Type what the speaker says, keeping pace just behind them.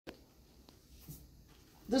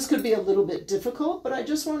this could be a little bit difficult, but I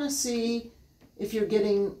just want to see if you're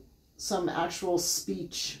getting some actual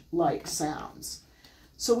speech-like sounds.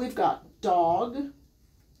 So we've got dog,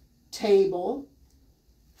 table,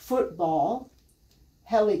 football,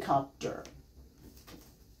 helicopter.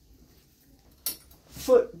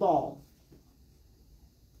 Football.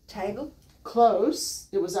 Table? Close.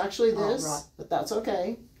 It was actually this, right. but that's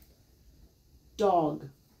okay. Dog.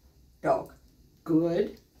 Dog.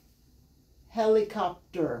 Good.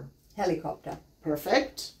 Helicopter. Helicopter.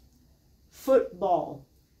 Perfect. Football.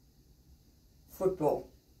 Football.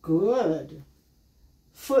 Good.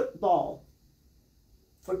 Football.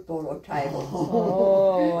 Football or table.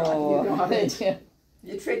 Oh, you got it.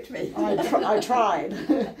 You tricked me. I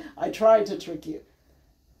tried. I tried to trick you.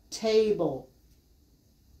 Table.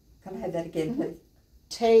 Can I have that again, please?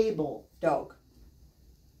 Table. Dog.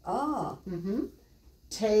 Ah. Mm-hmm.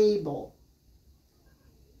 Table.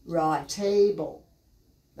 Right. Table.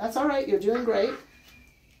 That's all right. You're doing great.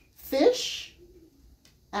 Fish.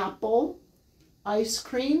 Apple. Ice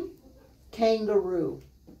cream. Kangaroo.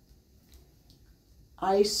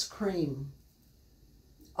 Ice cream.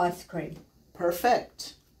 Ice cream.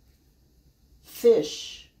 Perfect.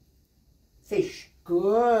 Fish. Fish.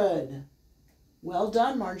 Good. Well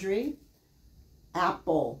done, Marjorie.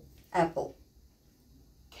 Apple. Apple.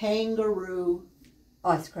 Kangaroo.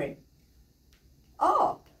 Ice cream.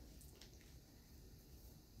 Oh.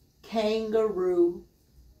 Kangaroo.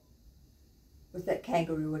 Was that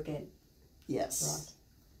kangaroo again? Yes.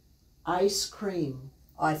 Right. Ice cream.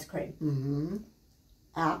 Ice cream. Mm-hmm.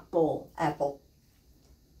 Apple. Apple.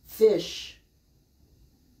 Fish.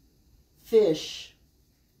 Fish.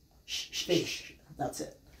 Fish. That's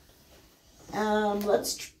it.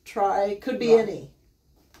 Let's try, could be any.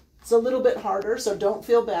 It's a little bit harder, so don't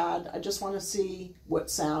feel bad. I just want to see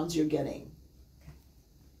what sounds you're getting.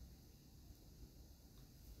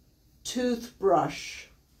 Toothbrush.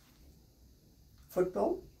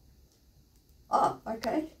 Football. Oh,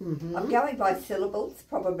 okay. Mm-hmm. I'm going by syllables,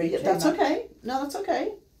 probably. Yeah, that's okay. No, that's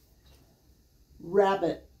okay.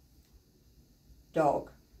 Rabbit.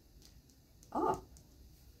 Dog. Oh.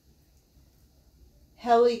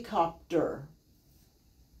 Helicopter.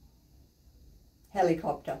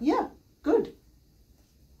 Helicopter. Yeah, good.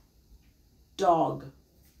 Dog.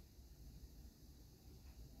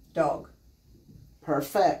 Dog.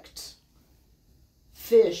 Perfect.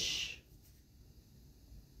 Fish.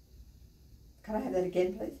 Can I have that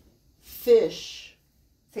again, please? Fish.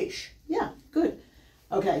 Fish. Yeah, good.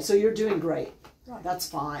 Okay, so you're doing great. Right. That's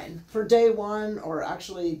fine. For day one, or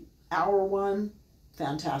actually hour one,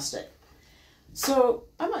 fantastic. So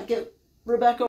I might get Rebecca